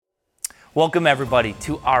Welcome everybody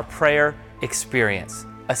to our prayer experience,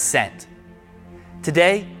 Ascent.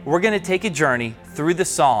 Today, we're going to take a journey through the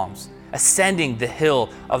Psalms, ascending the hill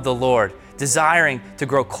of the Lord, desiring to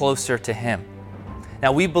grow closer to Him.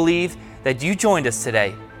 Now, we believe that you joined us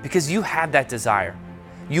today because you have that desire.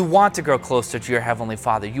 You want to grow closer to your Heavenly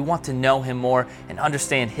Father. You want to know Him more and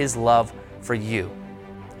understand His love for you.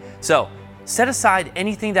 So, set aside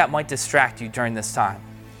anything that might distract you during this time.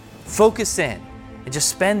 Focus in and just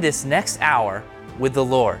spend this next hour with the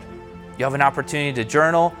Lord. You have an opportunity to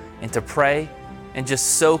journal and to pray and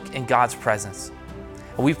just soak in God's presence.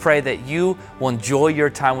 And we pray that you will enjoy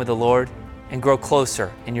your time with the Lord and grow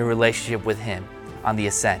closer in your relationship with Him on the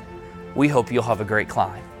ascent. We hope you'll have a great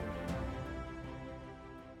climb.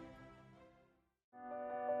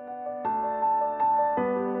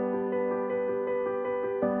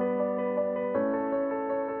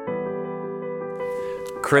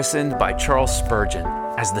 Christened by Charles Spurgeon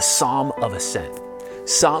as the Psalm of Ascent,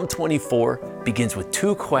 Psalm 24 begins with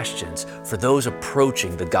two questions for those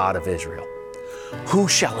approaching the God of Israel. Who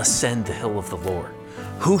shall ascend the hill of the Lord?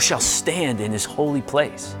 Who shall stand in His holy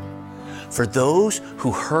place? For those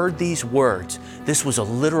who heard these words, this was a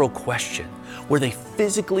literal question. Were they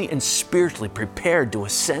physically and spiritually prepared to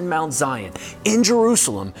ascend Mount Zion in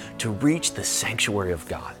Jerusalem to reach the sanctuary of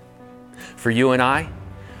God? For you and I,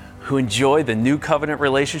 who enjoy the new covenant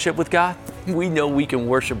relationship with God, we know we can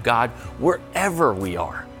worship God wherever we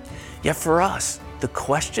are. Yet for us, the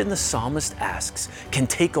question the psalmist asks can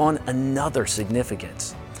take on another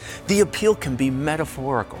significance. The appeal can be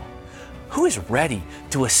metaphorical. Who is ready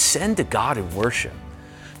to ascend to God in worship,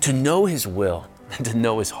 to know His will and to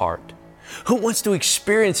know His heart? Who wants to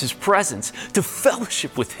experience His presence, to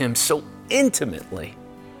fellowship with Him so intimately?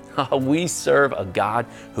 We serve a God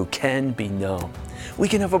who can be known. We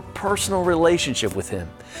can have a personal relationship with Him.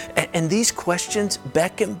 And these questions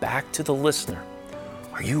beckon back to the listener.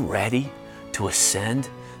 Are you ready to ascend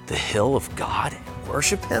the hill of God and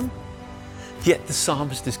worship Him? Yet the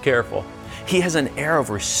psalmist is careful. He has an air of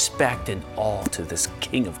respect and awe to this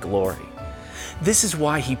King of glory. This is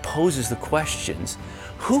why he poses the questions.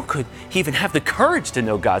 Who could even have the courage to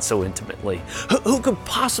know God so intimately? Who could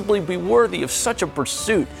possibly be worthy of such a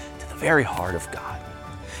pursuit to the very heart of God?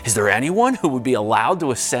 Is there anyone who would be allowed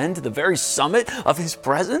to ascend to the very summit of His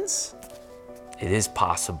presence? It is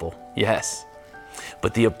possible, yes.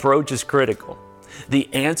 But the approach is critical. The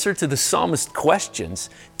answer to the psalmist's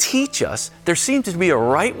questions teach us there seems to be a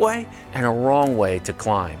right way and a wrong way to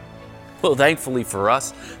climb. Well, thankfully for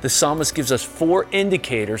us, the psalmist gives us 4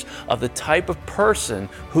 indicators of the type of person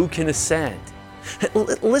who can ascend.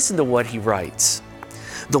 Listen to what he writes.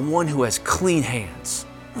 The one who has clean hands,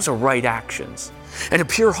 those are right actions, and a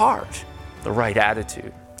pure heart, the right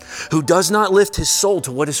attitude. Who does not lift his soul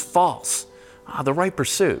to what is false, the right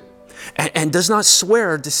pursuit, and does not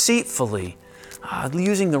swear deceitfully,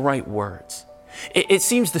 using the right words. It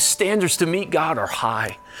seems the standards to meet God are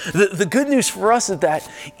high. The good news for us is that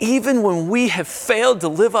even when we have failed to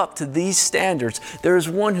live up to these standards, there is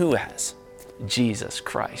one who has, Jesus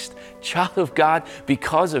Christ. Child of God,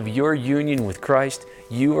 because of your union with Christ,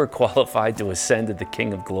 you are qualified to ascend to the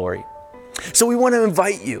King of glory. So we want to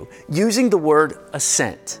invite you, using the word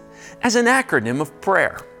ascent as an acronym of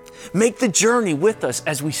prayer. Make the journey with us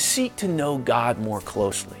as we seek to know God more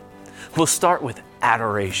closely. We'll start with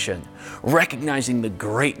adoration, recognizing the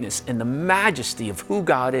greatness and the majesty of who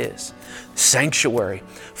God is. Sanctuary,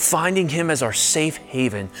 finding Him as our safe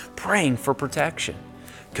haven, praying for protection.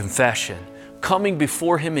 Confession, coming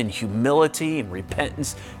before Him in humility and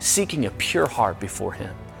repentance, seeking a pure heart before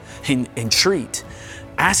Him. Entreat,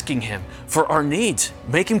 asking Him for our needs,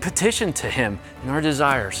 making petition to Him and our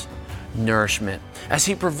desires. Nourishment, as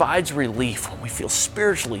He provides relief when we feel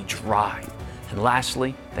spiritually dry. And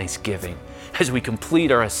lastly, thanksgiving, as we complete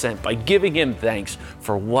our ascent by giving Him thanks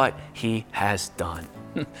for what He has done.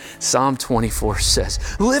 Psalm 24 says,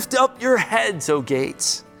 "Lift up your heads, O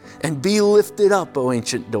gates, and be lifted up, O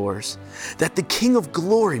ancient doors, that the King of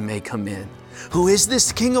glory may come in." Who is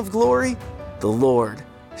this King of glory? The Lord,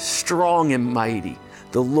 strong and mighty,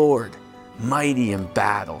 the Lord, mighty in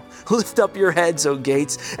battle. Lift up your heads, O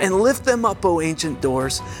gates, and lift them up, O ancient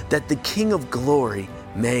doors, that the King of glory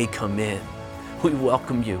may come in. We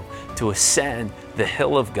welcome you to ascend the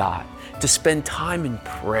hill of God, to spend time in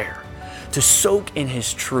prayer, to soak in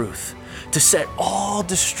His truth, to set all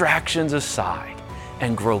distractions aside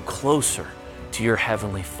and grow closer to your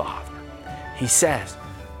Heavenly Father. He says,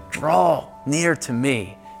 "Draw near to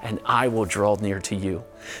me and I will draw near to you."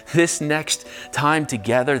 This next time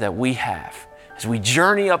together that we have, as we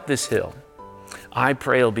journey up this hill, I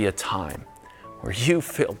pray it'll be a time where you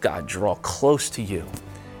feel God draw close to you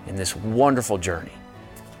in this wonderful journey,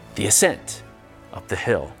 the ascent up the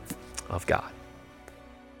hill of God.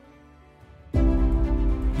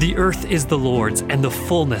 The earth is the Lord's and the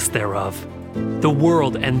fullness thereof, the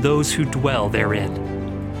world and those who dwell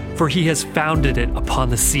therein. For he has founded it upon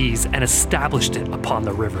the seas and established it upon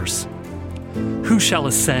the rivers. Who shall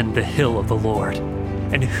ascend the hill of the Lord,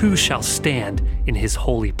 and who shall stand in his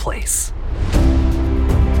holy place?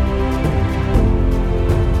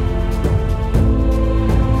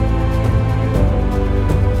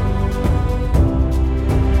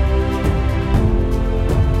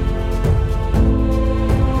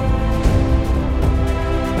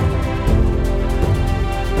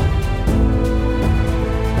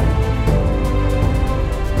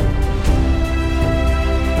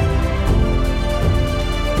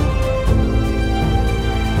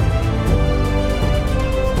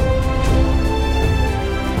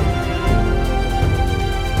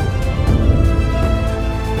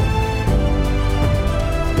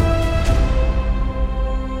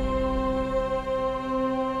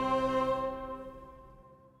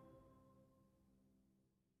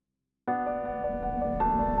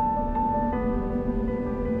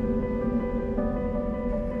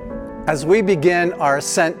 As we begin our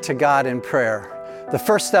ascent to God in prayer, the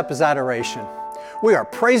first step is adoration. We are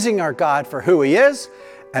praising our God for who He is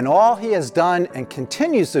and all He has done and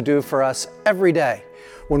continues to do for us every day.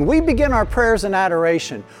 When we begin our prayers in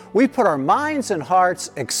adoration, we put our minds and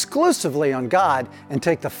hearts exclusively on God and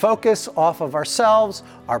take the focus off of ourselves,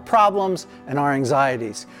 our problems, and our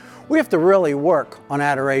anxieties. We have to really work on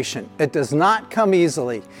adoration. It does not come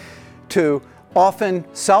easily to often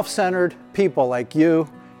self-centered people like you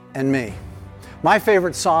and me. My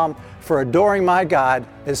favorite psalm for adoring my God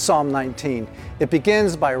is Psalm 19. It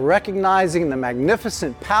begins by recognizing the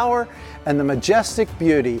magnificent power and the majestic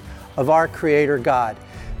beauty of our Creator God.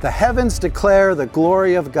 The heavens declare the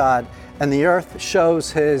glory of God, and the earth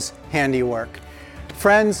shows His handiwork.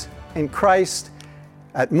 Friends in Christ,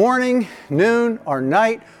 at morning, noon, or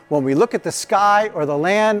night, when we look at the sky or the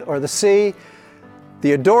land or the sea,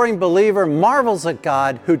 the adoring believer marvels at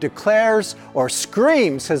God who declares or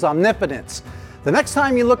screams His omnipotence. The next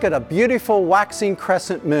time you look at a beautiful waxing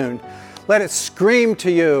crescent moon, let it scream to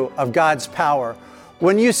you of God's power.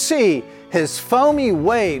 When you see His foamy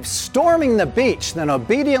waves storming the beach, then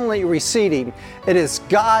obediently receding, it is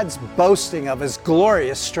God's boasting of His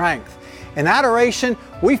glorious strength. In adoration,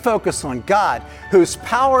 we focus on God, whose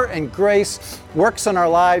power and grace works in our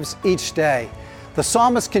lives each day. The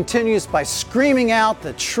psalmist continues by screaming out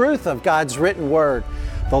the truth of God's written word.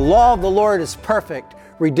 The law of the Lord is perfect,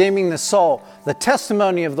 redeeming the soul. The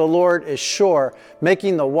testimony of the Lord is sure,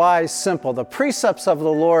 making the wise simple. The precepts of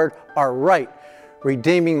the Lord are right,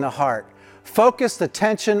 redeeming the heart. Focused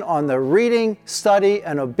attention on the reading, study,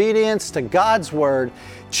 and obedience to God's word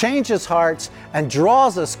changes hearts and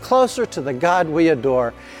draws us closer to the God we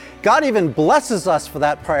adore. God even blesses us for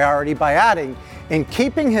that priority by adding, in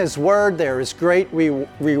keeping His word, there is great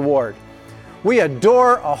reward. We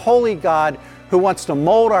adore a holy God who wants to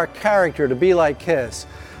mold our character to be like His.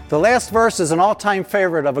 The last verse is an all-time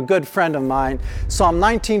favorite of a good friend of mine. Psalm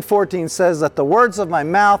 19:14 says that the words of my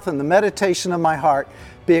mouth and the meditation of my heart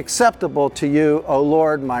be acceptable to you, O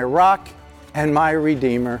Lord, my rock and my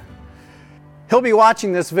redeemer. He'll be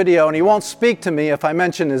watching this video and he won't speak to me if I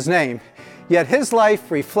mention his name. Yet his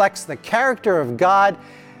life reflects the character of God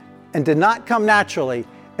and did not come naturally.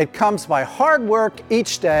 It comes by hard work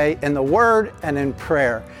each day in the Word and in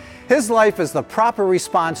prayer. His life is the proper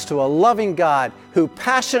response to a loving God who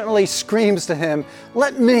passionately screams to him,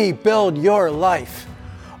 "Let me build your life."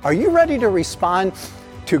 Are you ready to respond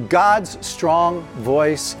to God's strong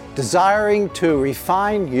voice, desiring to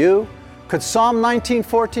refine you? Could Psalm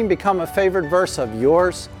 19:14 become a favorite verse of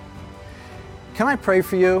yours? Can I pray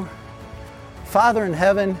for you? Father in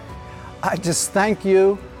heaven, I just thank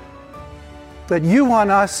you that you want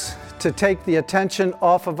us to take the attention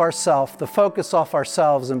off of ourselves, the focus off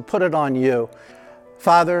ourselves, and put it on you.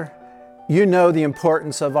 Father, you know the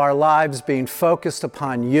importance of our lives being focused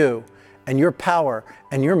upon you and your power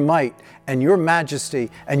and your might and your majesty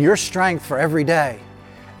and your strength for every day,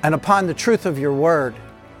 and upon the truth of your word.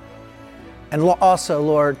 And also,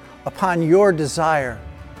 Lord, upon your desire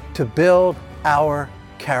to build our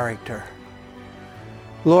character.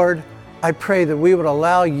 Lord, I pray that we would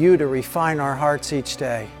allow you to refine our hearts each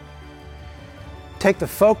day. Take the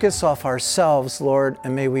focus off ourselves, Lord,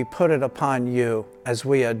 and may we put it upon you as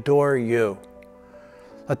we adore you.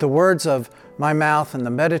 Let the words of my mouth and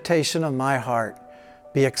the meditation of my heart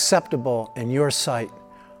be acceptable in your sight,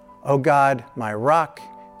 O God, my rock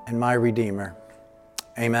and my redeemer.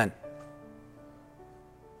 Amen.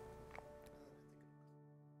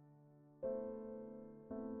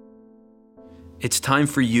 It's time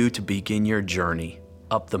for you to begin your journey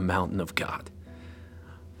up the mountain of God.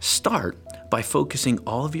 Start by focusing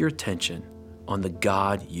all of your attention on the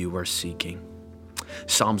God you are seeking.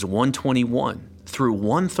 Psalms 121 through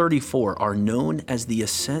 134 are known as the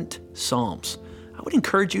Ascent Psalms. I would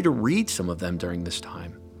encourage you to read some of them during this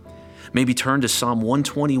time. Maybe turn to Psalm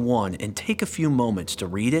 121 and take a few moments to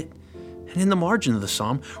read it. And in the margin of the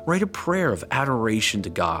psalm, write a prayer of adoration to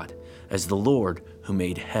God as the Lord who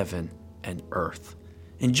made heaven and earth.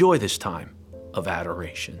 Enjoy this time of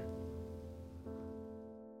adoration.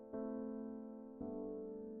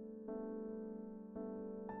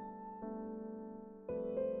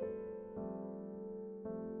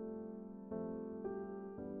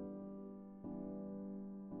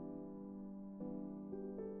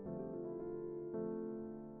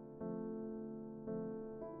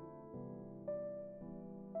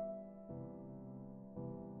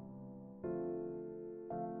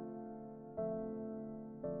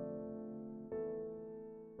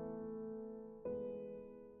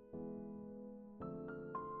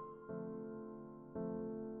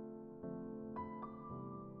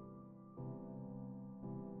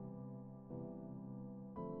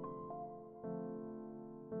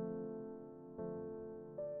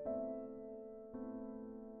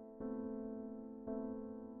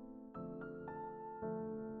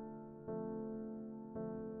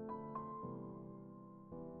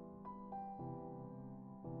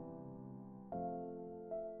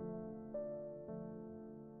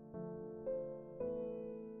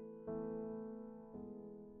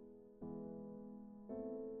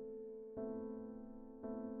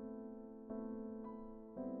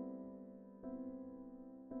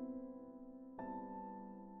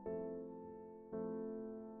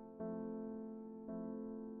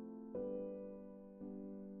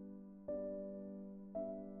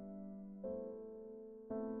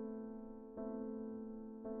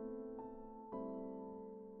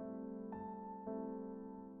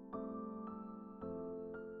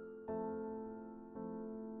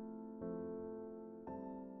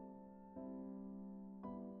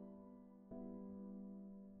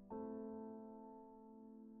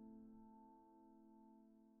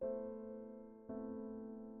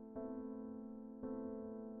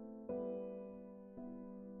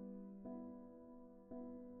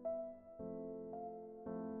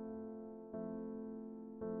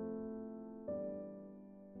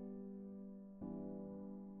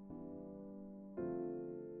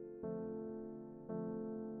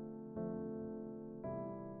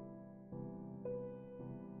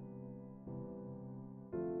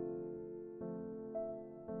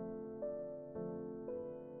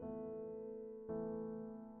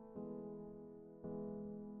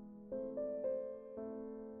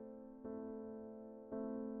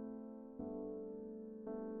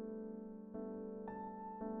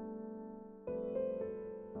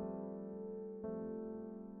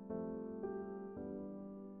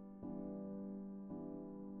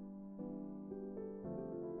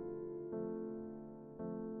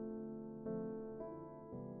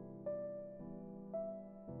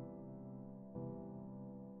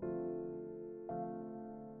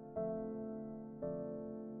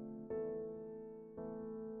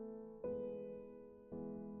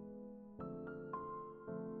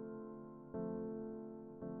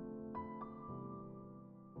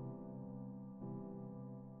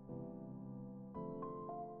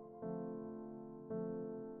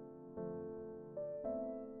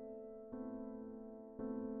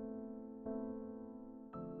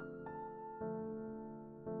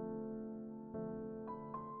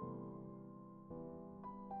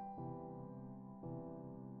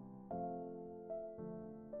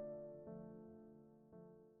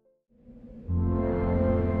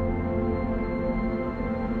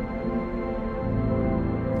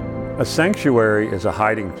 A sanctuary is a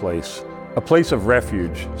hiding place, a place of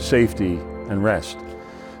refuge, safety, and rest.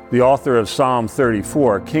 The author of Psalm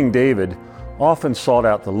 34, King David, often sought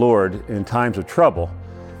out the Lord in times of trouble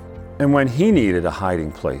and when he needed a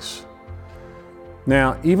hiding place.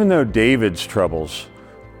 Now, even though David's troubles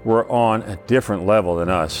were on a different level than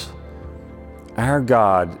us, our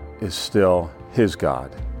God is still his God.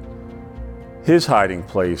 His hiding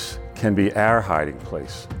place can be our hiding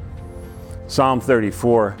place. Psalm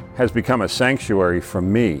 34 has become a sanctuary for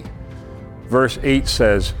me. Verse 8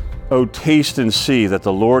 says, "O taste and see that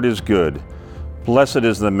the Lord is good. Blessed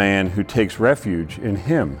is the man who takes refuge in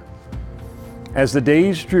him." As the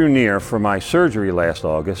days drew near for my surgery last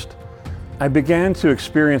August, I began to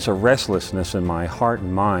experience a restlessness in my heart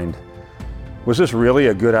and mind. Was this really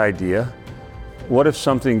a good idea? What if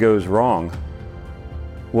something goes wrong?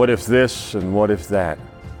 What if this and what if that?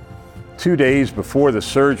 2 days before the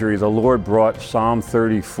surgery, the Lord brought Psalm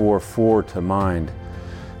 34:4 to mind,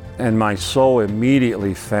 and my soul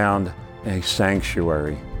immediately found a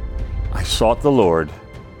sanctuary. I sought the Lord,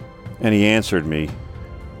 and He answered me,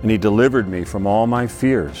 and He delivered me from all my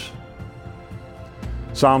fears.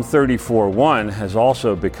 Psalm 34:1 has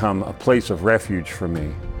also become a place of refuge for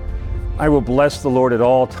me. I will bless the Lord at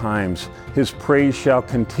all times. His praise shall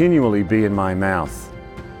continually be in my mouth.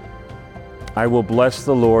 I will bless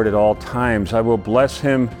the Lord at all times. I will bless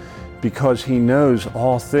Him because He knows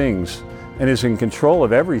all things and is in control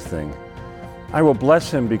of everything. I will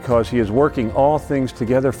bless Him because He is working all things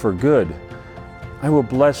together for good. I will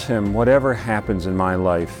bless Him whatever happens in my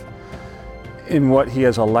life, in what He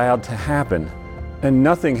has allowed to happen, and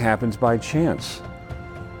nothing happens by chance.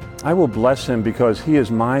 I will bless Him because He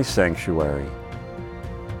is my sanctuary.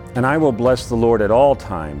 And I will bless the Lord at all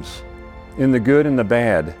times, in the good and the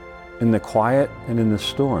bad, in the quiet and in the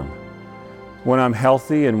storm, when I'm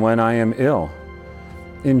healthy and when I am ill.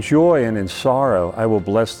 In joy and in sorrow, I will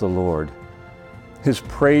bless the Lord. His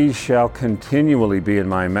praise shall continually be in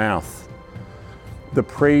my mouth, the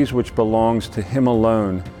praise which belongs to Him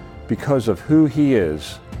alone because of who He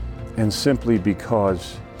is and simply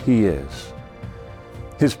because He is.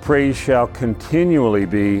 His praise shall continually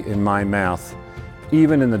be in my mouth,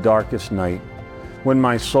 even in the darkest night, when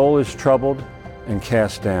my soul is troubled and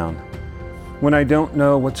cast down, when I don't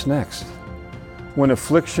know what's next, when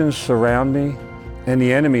afflictions surround me and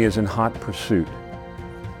the enemy is in hot pursuit.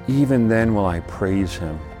 Even then will I praise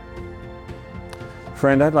Him.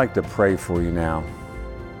 Friend, I'd like to pray for you now.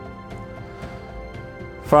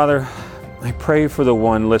 Father, I pray for the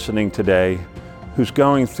one listening today who's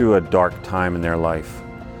going through a dark time in their life.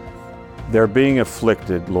 They're being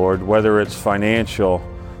afflicted, Lord, whether it's financial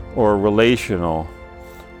or relational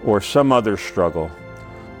or some other struggle.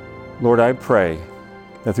 Lord, I pray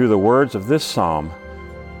that through the words of this psalm,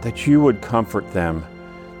 that you would comfort them,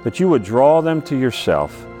 that you would draw them to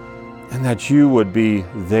yourself, and that you would be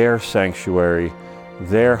their sanctuary,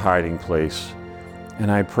 their hiding place. And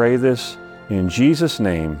I pray this in Jesus'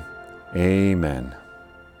 name, amen.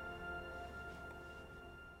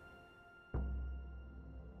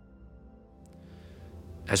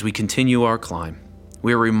 As we continue our climb,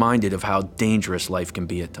 we are reminded of how dangerous life can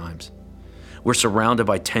be at times. We're surrounded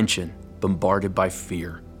by tension, bombarded by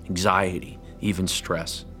fear, anxiety, even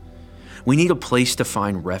stress. We need a place to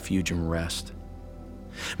find refuge and rest.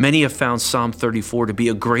 Many have found Psalm 34 to be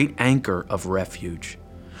a great anchor of refuge.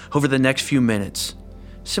 Over the next few minutes,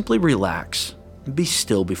 simply relax and be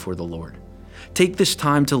still before the Lord. Take this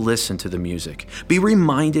time to listen to the music, be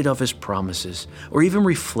reminded of His promises, or even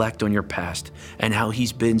reflect on your past and how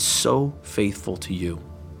He's been so faithful to you.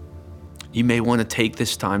 You may want to take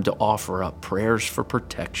this time to offer up prayers for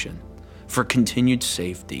protection, for continued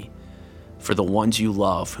safety, for the ones you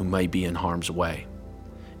love who may be in harm's way.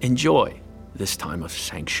 Enjoy this time of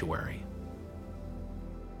sanctuary.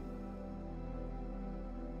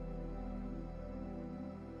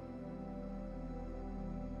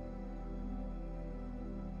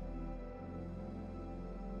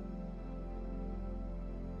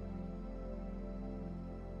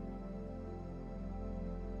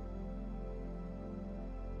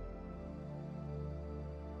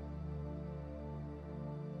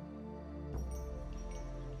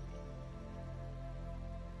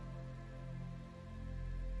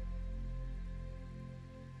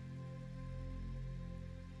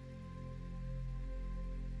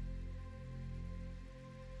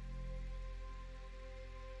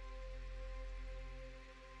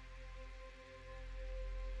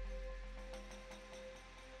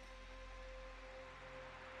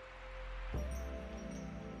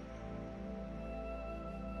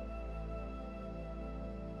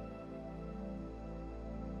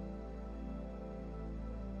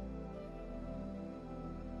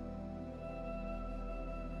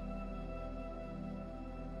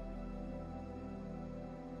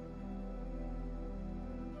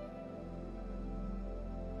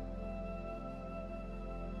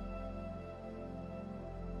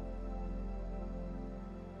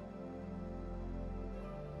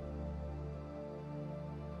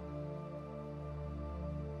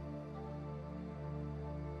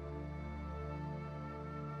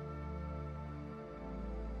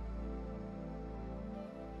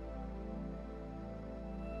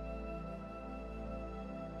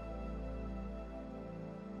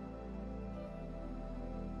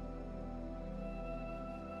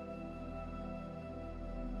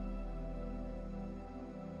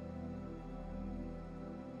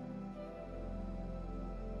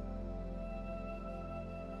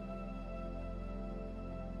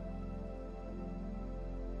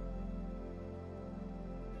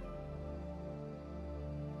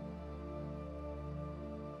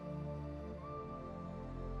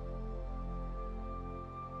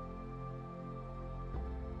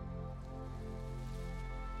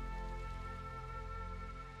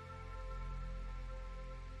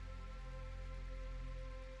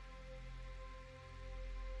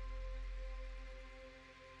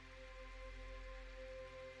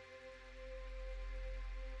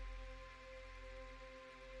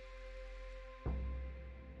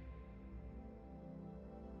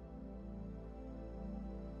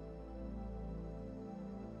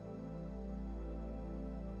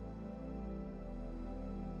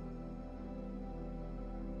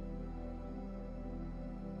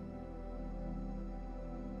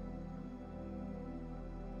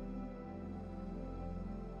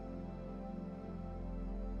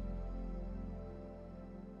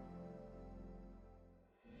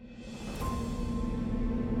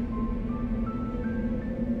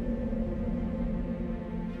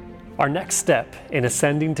 Our next step in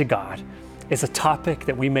ascending to God is a topic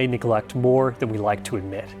that we may neglect more than we like to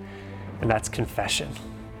admit, and that's confession.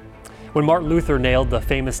 When Martin Luther nailed the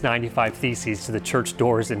famous 95 Theses to the church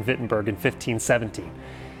doors in Wittenberg in 1517,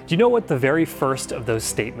 do you know what the very first of those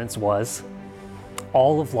statements was?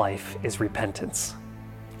 All of life is repentance.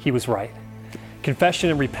 He was right. Confession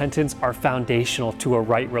and repentance are foundational to a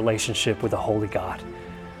right relationship with a holy God.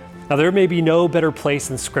 Now, there may be no better place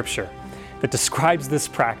in Scripture that describes this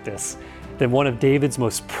practice than one of David's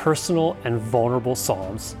most personal and vulnerable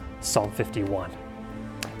psalms, Psalm 51.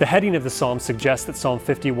 The heading of the psalm suggests that Psalm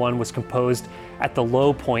 51 was composed at the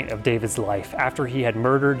low point of David's life, after he had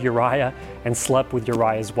murdered Uriah and slept with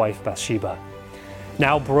Uriah's wife Bathsheba.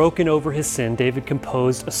 Now broken over his sin, David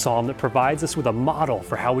composed a psalm that provides us with a model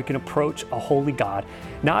for how we can approach a holy God,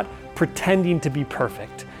 not pretending to be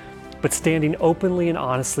perfect, but standing openly and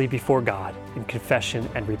honestly before God in confession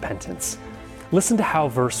and repentance. Listen to how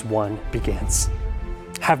verse 1 begins.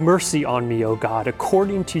 Have mercy on me, O God,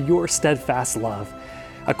 according to your steadfast love.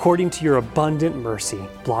 According to your abundant mercy,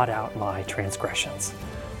 blot out my transgressions.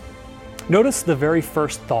 Notice the very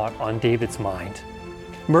first thought on David's mind.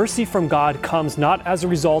 Mercy from God comes not as a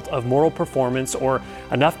result of moral performance or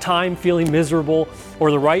enough time feeling miserable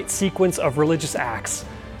or the right sequence of religious acts.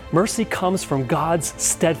 Mercy comes from God's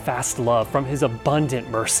steadfast love, from his abundant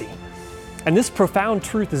mercy. And this profound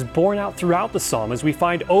truth is borne out throughout the psalm as we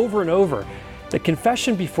find over and over that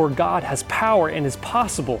confession before God has power and is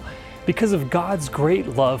possible because of God's great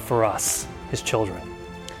love for us, his children.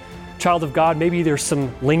 Child of God, maybe there's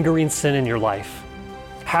some lingering sin in your life,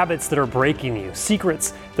 habits that are breaking you,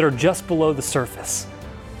 secrets that are just below the surface,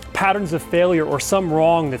 patterns of failure or some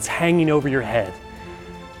wrong that's hanging over your head.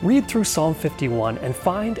 Read through Psalm 51 and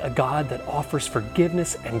find a God that offers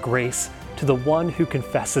forgiveness and grace to the one who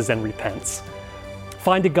confesses and repents.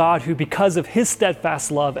 Find a God who, because of his steadfast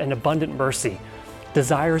love and abundant mercy,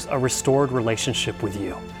 desires a restored relationship with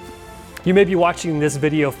you. You may be watching this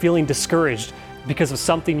video feeling discouraged because of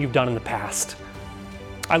something you've done in the past.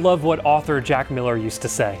 I love what author Jack Miller used to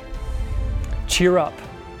say. Cheer up,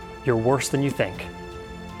 you're worse than you think,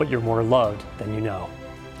 but you're more loved than you know.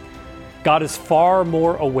 God is far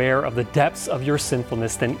more aware of the depths of your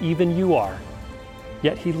sinfulness than even you are,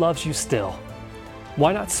 yet he loves you still.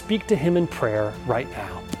 Why not speak to him in prayer right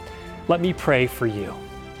now? Let me pray for you.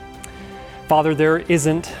 Father, there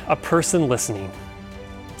isn't a person listening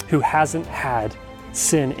who hasn't had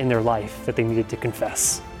sin in their life that they needed to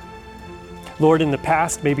confess. Lord, in the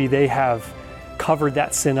past, maybe they have covered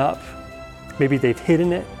that sin up. Maybe they've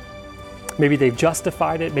hidden it. Maybe they've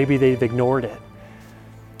justified it. Maybe they've ignored it.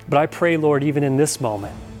 But I pray, Lord, even in this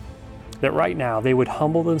moment, that right now they would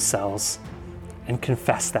humble themselves and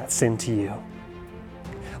confess that sin to you.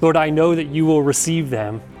 Lord, I know that you will receive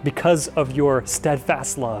them because of your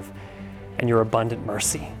steadfast love and your abundant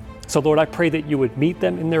mercy. So Lord, I pray that you would meet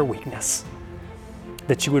them in their weakness,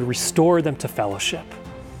 that you would restore them to fellowship,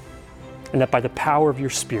 and that by the power of your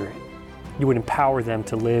Spirit, you would empower them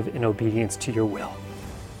to live in obedience to your will.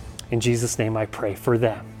 In Jesus' name I pray for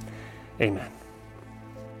them. Amen.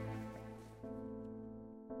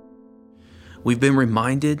 We've been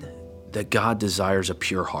reminded that God desires a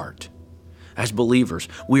pure heart. As believers,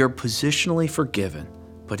 we are positionally forgiven,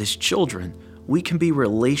 but as children, we can be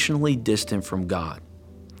relationally distant from God.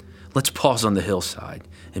 Let's pause on the hillside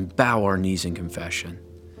and bow our knees in confession.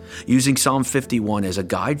 Using Psalm 51 as a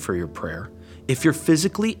guide for your prayer, if you're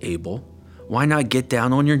physically able, why not get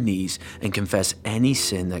down on your knees and confess any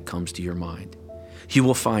sin that comes to your mind? You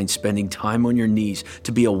will find spending time on your knees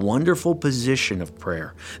to be a wonderful position of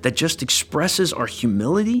prayer that just expresses our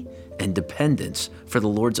humility and dependence for the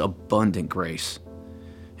Lord's abundant grace.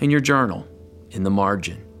 In your journal, in the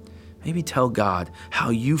margin, maybe tell God how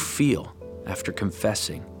you feel after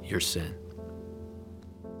confessing your sin.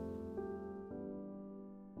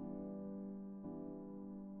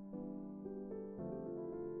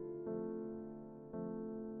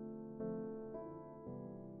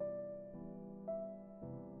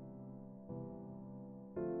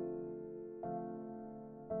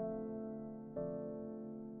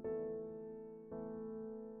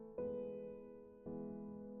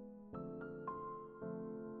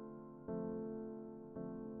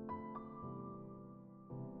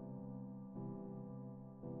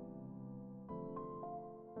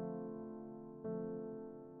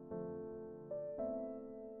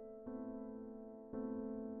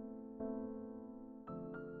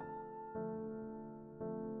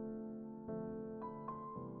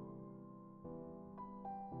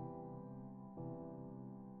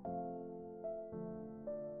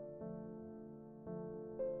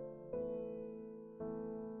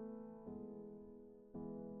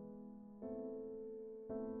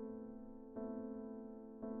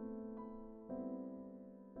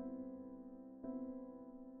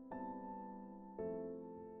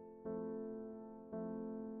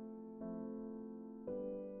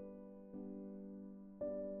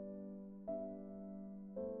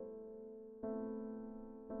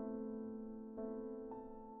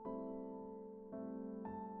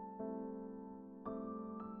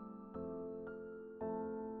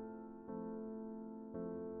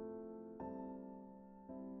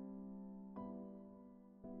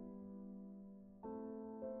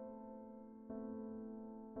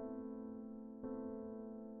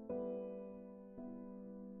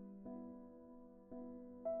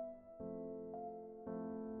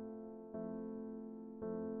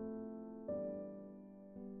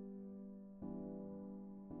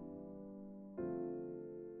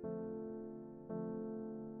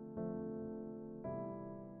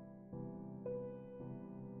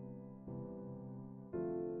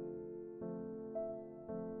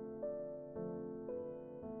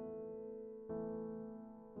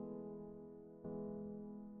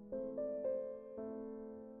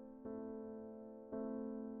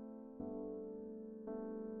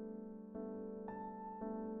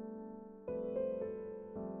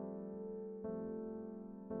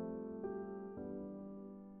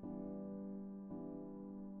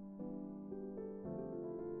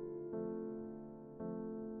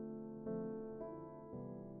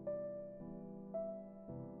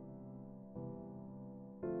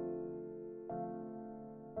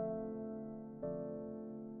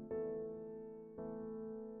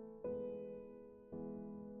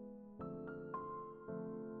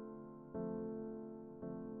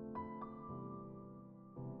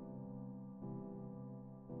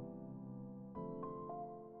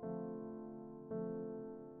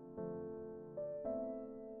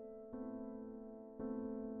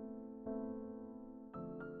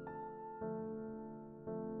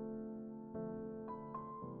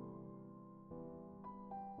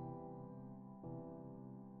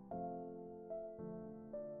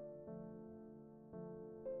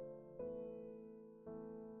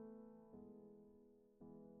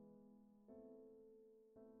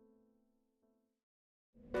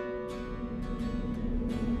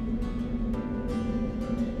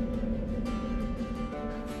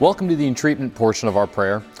 Welcome to the entreatment portion of our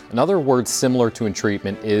prayer. Another word similar to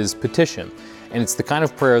entreatment is petition, and it's the kind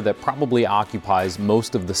of prayer that probably occupies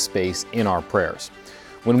most of the space in our prayers.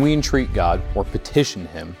 When we entreat God or petition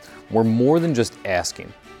Him, we're more than just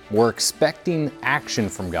asking. We're expecting action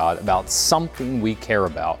from God about something we care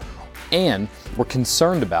about, and we're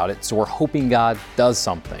concerned about it, so we're hoping God does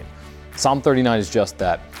something. Psalm 39 is just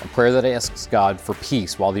that, a prayer that asks God for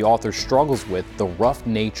peace while the author struggles with the rough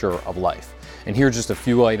nature of life. And here are just a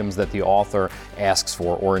few items that the author asks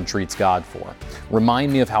for or entreats God for.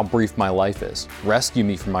 Remind me of how brief my life is. Rescue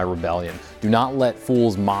me from my rebellion. Do not let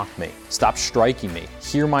fools mock me. Stop striking me.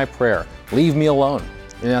 Hear my prayer. Leave me alone.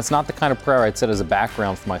 And that's not the kind of prayer I'd set as a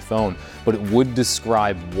background for my phone, but it would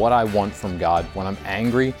describe what I want from God when I'm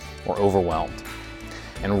angry or overwhelmed.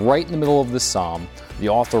 And right in the middle of this psalm, the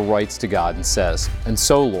author writes to God and says, "And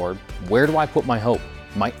so, Lord, where do I put my hope?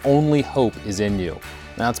 My only hope is in you."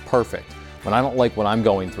 And that's perfect. When I don't like what I'm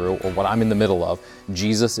going through or what I'm in the middle of,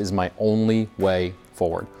 Jesus is my only way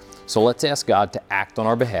forward. So let's ask God to act on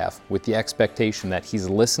our behalf with the expectation that He's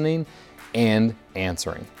listening and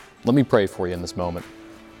answering. Let me pray for you in this moment.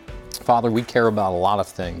 Father, we care about a lot of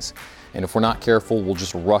things, and if we're not careful, we'll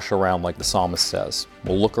just rush around like the psalmist says.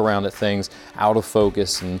 We'll look around at things out of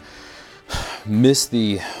focus and miss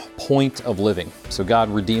the point of living. So God,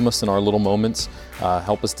 redeem us in our little moments.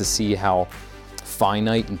 Help us to see how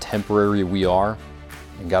finite and temporary we are.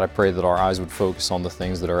 And God, I pray that our eyes would focus on the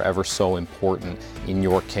things that are ever so important in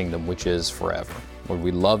your kingdom, which is forever. Lord,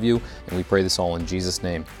 we love you, and we pray this all in Jesus'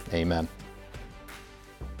 name. Amen.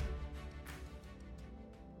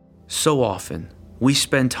 So often, we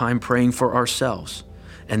spend time praying for ourselves,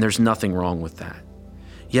 and there's nothing wrong with that.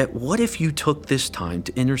 Yet, what if you took this time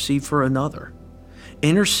to intercede for another?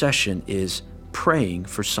 Intercession is praying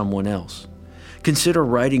for someone else. Consider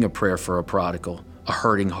writing a prayer for a prodigal, a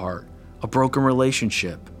hurting heart, a broken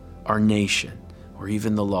relationship, our nation, or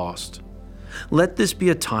even the lost. Let this be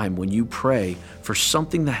a time when you pray for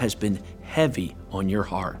something that has been heavy on your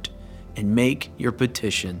heart and make your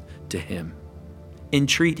petition to Him.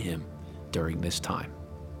 Entreat Him during this time.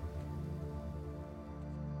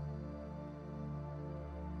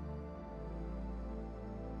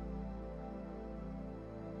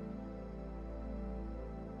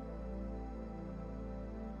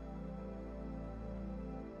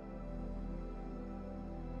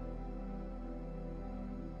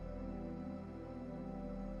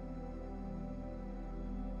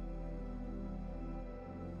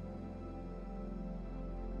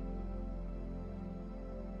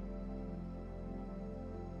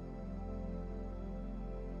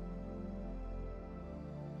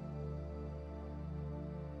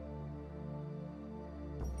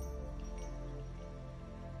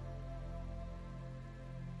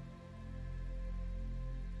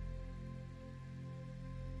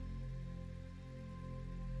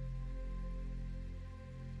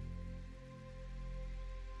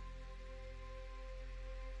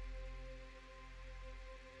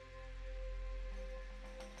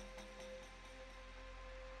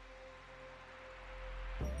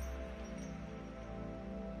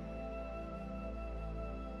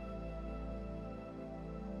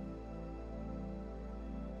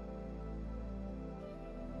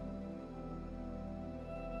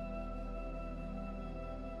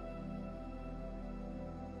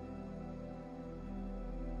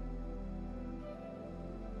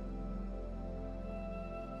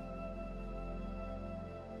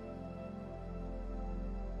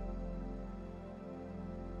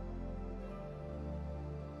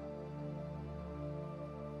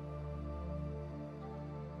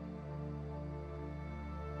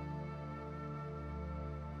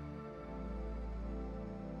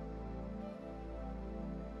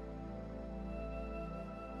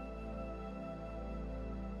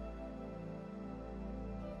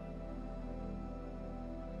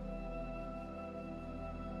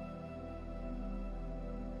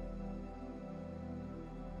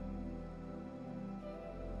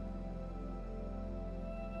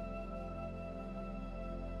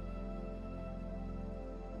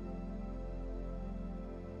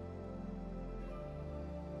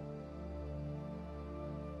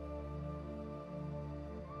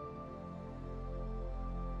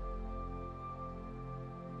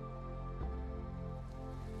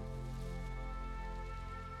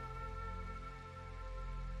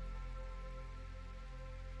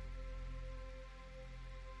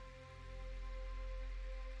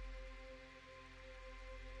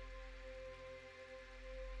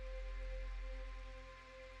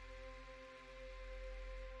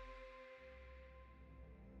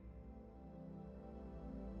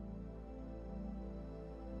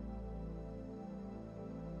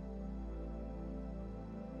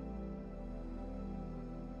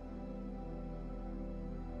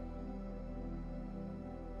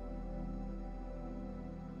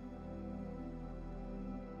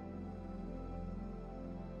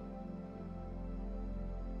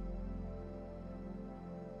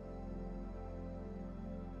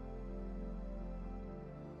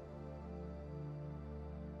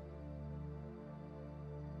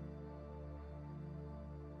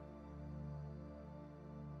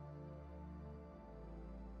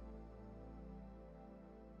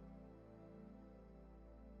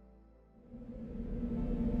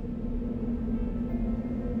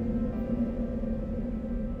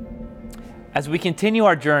 As we continue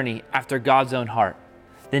our journey after God's own heart,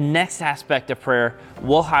 the next aspect of prayer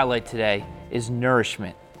we'll highlight today is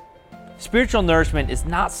nourishment. Spiritual nourishment is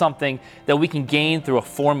not something that we can gain through a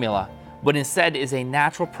formula, but instead is a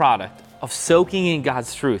natural product of soaking in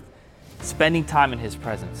God's truth, spending time in His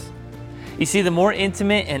presence. You see, the more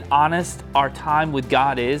intimate and honest our time with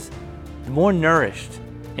God is, the more nourished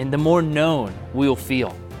and the more known we will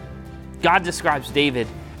feel. God describes David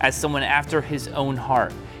as someone after His own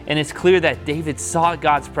heart, and it's clear that David sought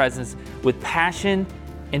God's presence with passion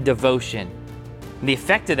and devotion. And the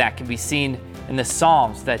effect of that can be seen in the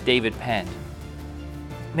Psalms that David penned.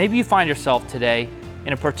 Maybe you find yourself today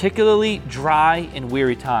in a particularly dry and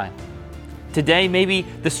weary time. Today, maybe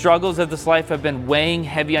the struggles of this life have been weighing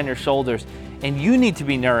heavy on your shoulders, and you need to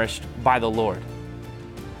be nourished by the Lord.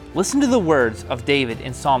 Listen to the words of David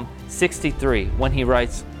in Psalm 63 when he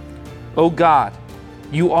writes, "O God,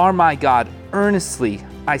 you are my God, earnestly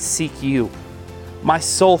I seek you. My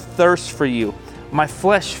soul thirsts for you, my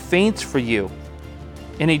flesh faints for you,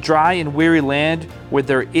 in a dry and weary land where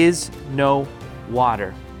there is no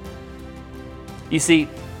water." You see,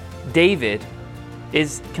 David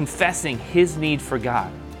is confessing his need for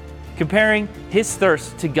God, comparing his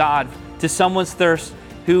thirst to God to someone's thirst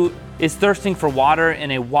who is thirsting for water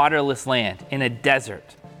in a waterless land, in a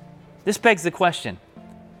desert. This begs the question,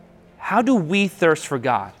 how do we thirst for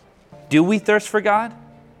God? Do we thirst for God?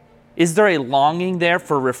 Is there a longing there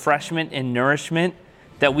for refreshment and nourishment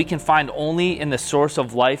that we can find only in the source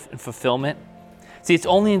of life and fulfillment? See, it's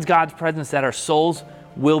only in God's presence that our souls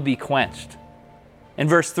will be quenched. In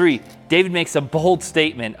verse 3, David makes a bold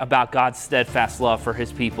statement about God's steadfast love for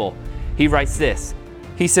His people. He writes this.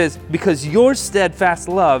 He says, "Because your steadfast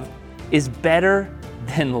love is better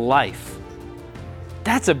than life."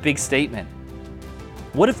 That's a big statement.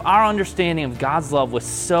 What if our understanding of God's love was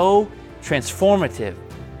so transformative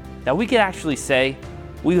that we could actually say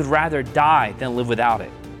we would rather die than live without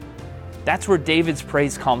it? That's where David's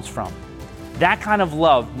praise comes from. That kind of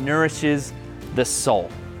love nourishes the soul.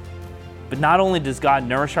 But not only does God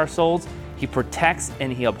nourish our souls, He protects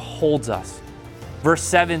and He upholds us. Verse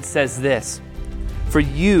 7 says this, "For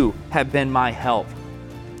you have been my help.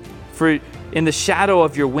 For in the shadow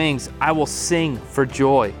of your wings I will sing for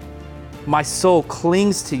joy. My soul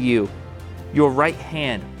clings to you. Your right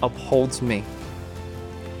hand upholds me."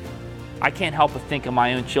 I can't help but think of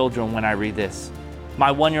my own children when I read this.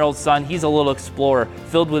 My 1-year-old son, he's a little explorer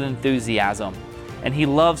filled with enthusiasm, and he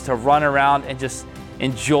loves to run around and just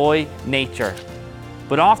enjoy nature.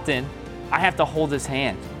 But often, I have to hold his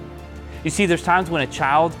hand. You see, there's times when a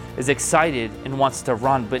child is excited and wants to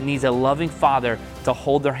run, but needs a loving father to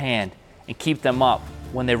hold their hand and keep them up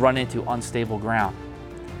when they run into unstable ground.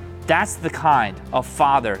 That's the kind of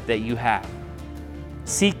father that you have.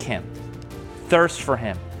 Seek Him, thirst for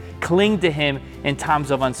Him, cling to Him in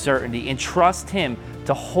times of uncertainty, and trust Him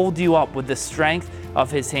to hold you up with the strength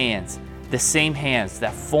of His hands, the same hands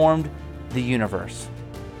that formed the universe.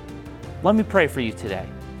 Let me pray for you today,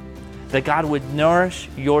 that God would nourish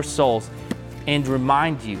your souls and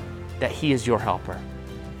remind you that He is your helper.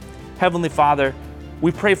 Heavenly Father,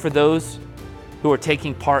 we pray for those who are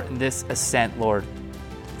taking part in this ascent, Lord.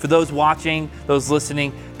 For those watching, those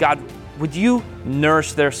listening, God, would you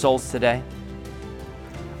nourish their souls today?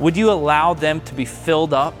 Would you allow them to be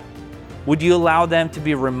filled up? Would you allow them to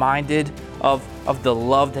be reminded of the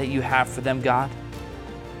love that you have for them, God?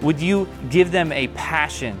 Would you give them a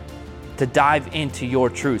passion to dive into your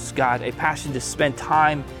truths, God, a passion to spend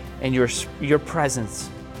time in your presence?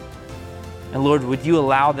 And Lord, would you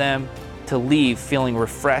allow them to leave feeling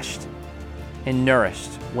refreshed and nourished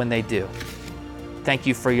when they do? Thank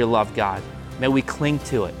you for your love, God. May we cling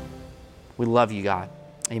to it. We love you, God.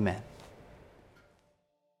 Amen.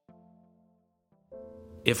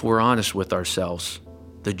 If we're honest with ourselves,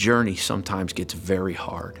 the journey sometimes gets very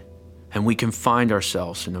hard, and we can find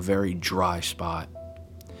ourselves in a very dry spot.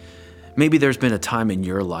 Maybe there's been a time in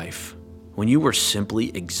your life when you were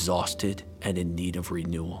simply exhausted and in need of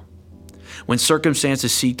renewal. When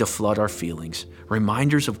circumstances seek to flood our feelings,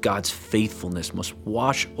 reminders of God's faithfulness must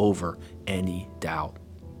wash over any doubt.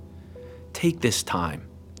 Take this time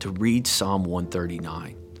to read Psalm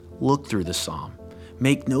 139. Look through the psalm.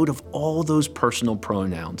 Make note of all those personal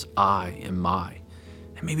pronouns, I and my,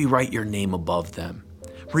 and maybe write your name above them.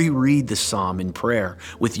 Reread the psalm in prayer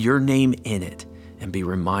with your name in it and be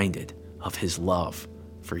reminded of His love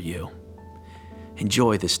for you.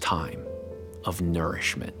 Enjoy this time of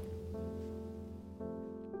nourishment.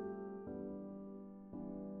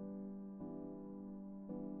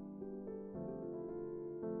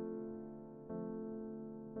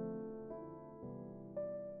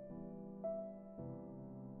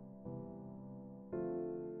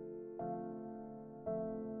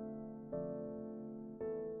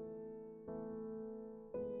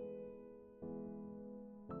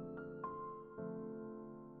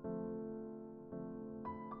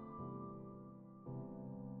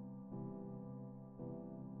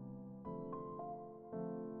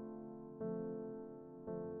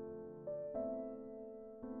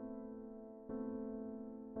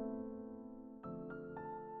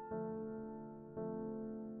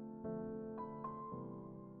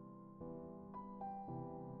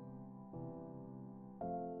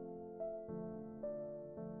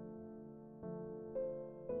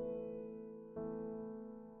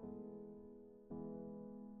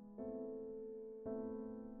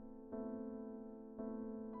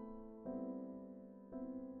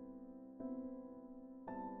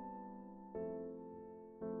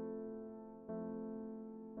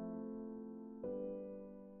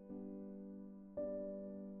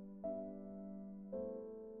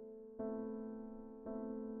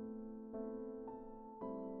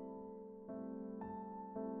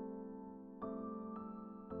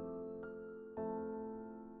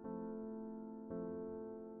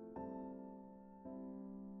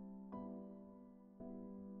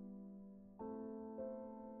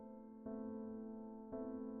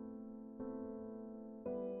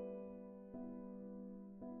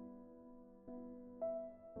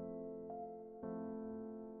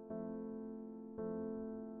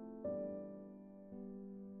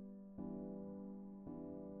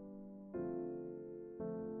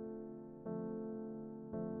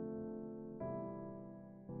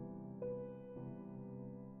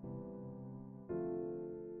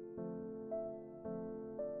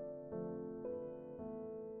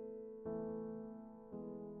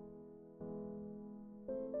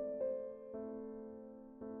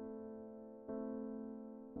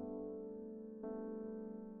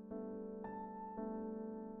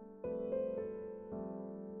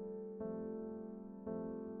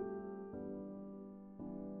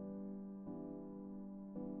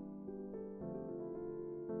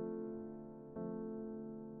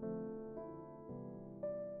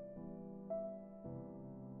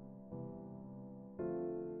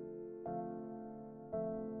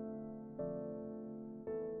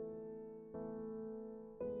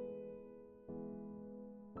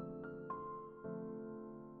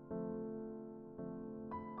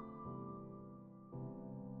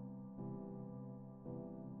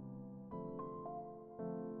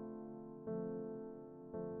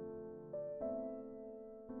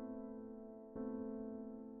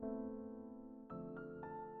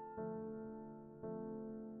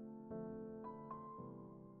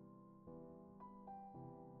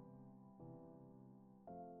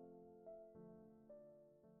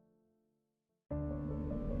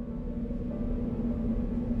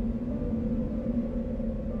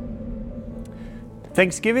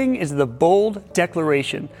 Thanksgiving is the bold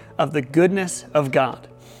declaration of the goodness of God.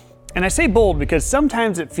 And I say bold because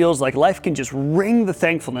sometimes it feels like life can just wring the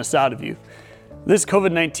thankfulness out of you. This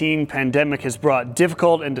COVID-19 pandemic has brought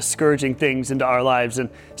difficult and discouraging things into our lives, and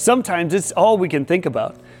sometimes it's all we can think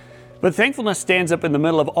about. But thankfulness stands up in the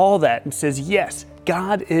middle of all that and says, yes,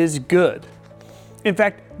 God is good. In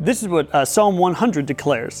fact, this is what Psalm 100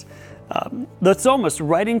 declares. The psalmist,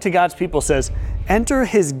 writing to God's people, says, "Enter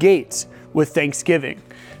his gates with thanksgiving."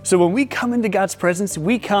 So when we come into God's presence,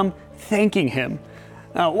 we come thanking him.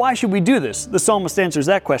 Now, why should we do this? The psalmist answers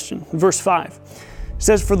that question. Verse 5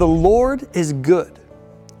 says, "For the Lord is good.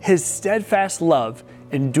 His steadfast love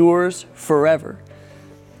endures forever."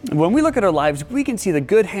 When we look at our lives, we can see the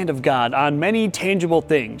good hand of God on many tangible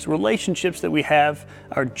things, relationships that we have,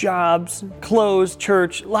 our jobs, clothes,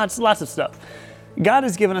 church, lots of stuff. God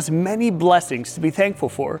has given us many blessings to be thankful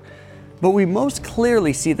for, but we most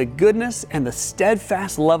clearly see the goodness and the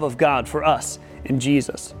steadfast love of God for us in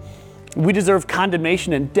Jesus. We deserve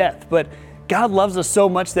condemnation and death, but God loves us so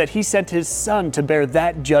much that He sent His Son to bear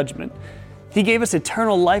that judgment. He gave us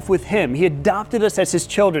eternal life with Him. He adopted us as His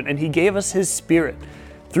children, and He gave us His Spirit,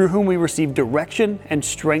 through whom we receive direction and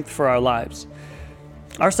strength for our lives.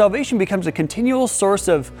 Our salvation becomes a continual source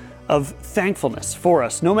of thankfulness for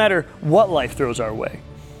us, no matter what life throws our way.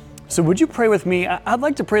 So would you pray with me? I'd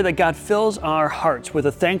like to pray that God fills our hearts with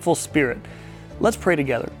a thankful spirit. Let's pray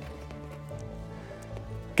together.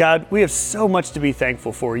 God, we have so much to be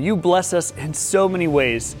thankful for. You bless us in so many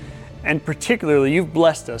ways, and particularly you've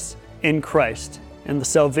blessed us in Christ and the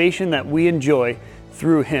salvation that we enjoy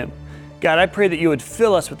through Him. God, I pray that you would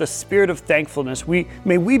fill us with the spirit of thankfulness.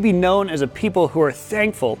 May we be known as a people who are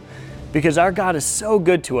thankful because our God is so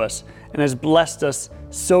good to us and has blessed us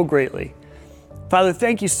so greatly. Father,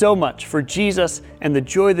 thank you so much for Jesus and the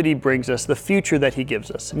joy that He brings us, the future that He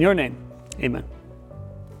gives us. In your name, amen.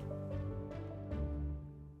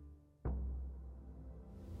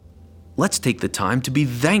 Let's take the time to be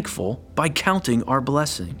thankful by counting our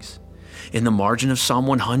blessings. In the margin of Psalm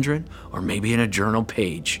 100, or maybe in a journal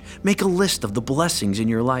page, make a list of the blessings in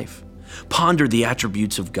your life. Ponder the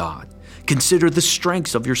attributes of God. Consider the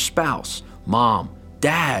strengths of your spouse, mom,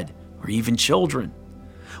 dad, or even children.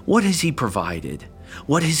 What has He provided?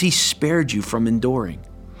 What has He spared you from enduring?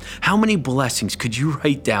 How many blessings could you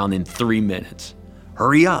write down in 3 minutes?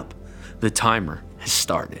 Hurry up, the timer has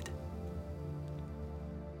started.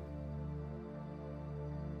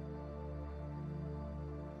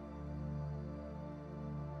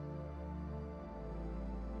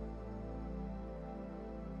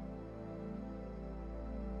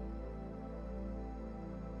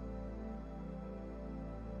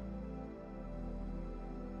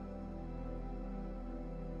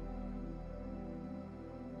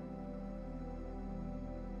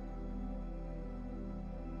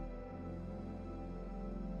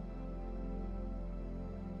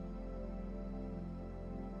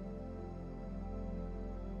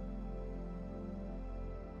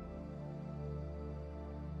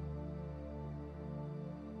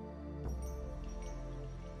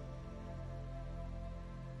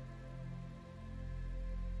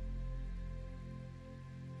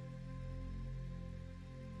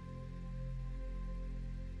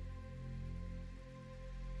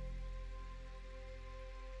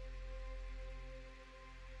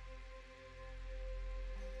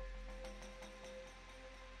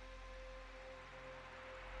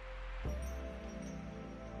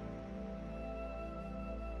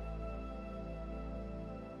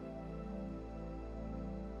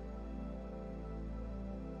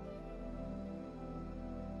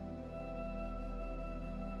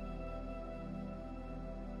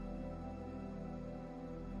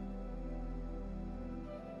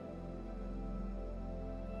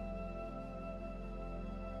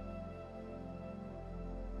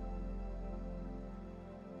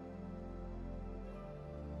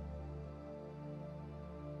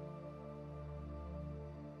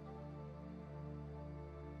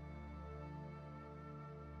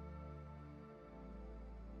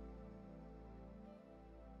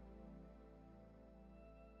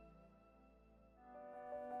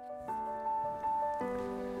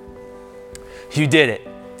 You did it.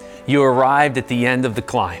 You arrived at the end of the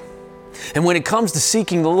climb. And when it comes to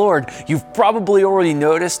seeking the Lord, you've probably already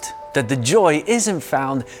noticed that the joy isn't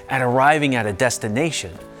found at arriving at a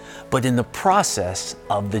destination, but in the process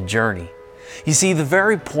of the journey. You see, the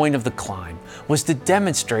very point of the climb was to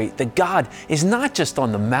demonstrate that God is not just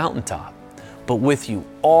on the mountaintop, but with you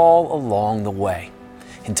all along the way,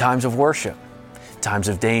 in times of worship, times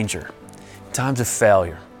of danger, times of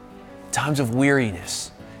failure, times of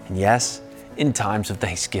weariness, and yes, in times of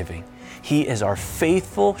thanksgiving. He is our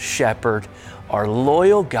faithful shepherd, our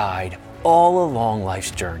loyal guide all along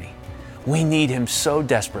life's journey. We need Him so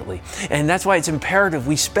desperately, and that's why it's imperative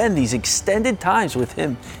we spend these extended times with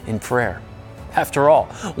Him in prayer. After all,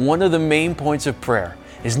 one of the main points of prayer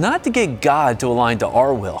is not to get God to align to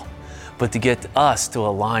our will, but to get us to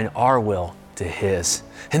align our will to His.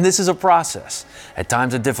 And this is a process, at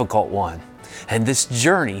times a difficult one. And this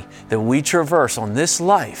journey that we traverse on this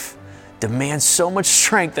life demands so much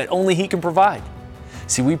strength that only He can provide.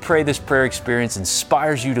 See, we pray this prayer experience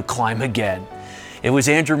inspires you to climb again. It was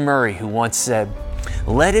Andrew Murray who once said,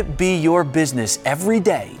 "Let it be your business every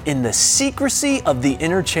day in the secrecy of the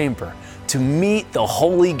inner chamber to meet the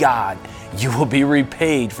holy God. You will be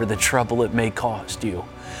repaid for the trouble it may cost you.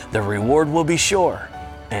 The reward will be sure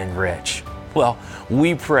and rich." Well,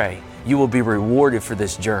 we pray you will be rewarded for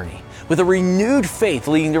this journey with a renewed faith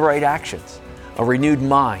leading to right actions, a renewed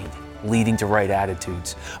mind leading to right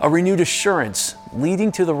attitudes, a renewed assurance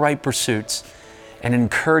leading to the right pursuits, and an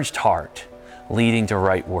encouraged heart leading to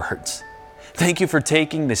right words. Thank you for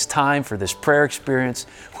taking this time for this prayer experience.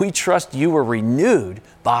 We trust you were renewed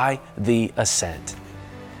by the ascent.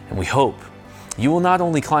 And we hope you will not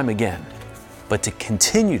only climb again, but to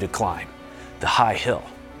continue to climb the high hill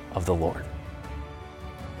of the Lord.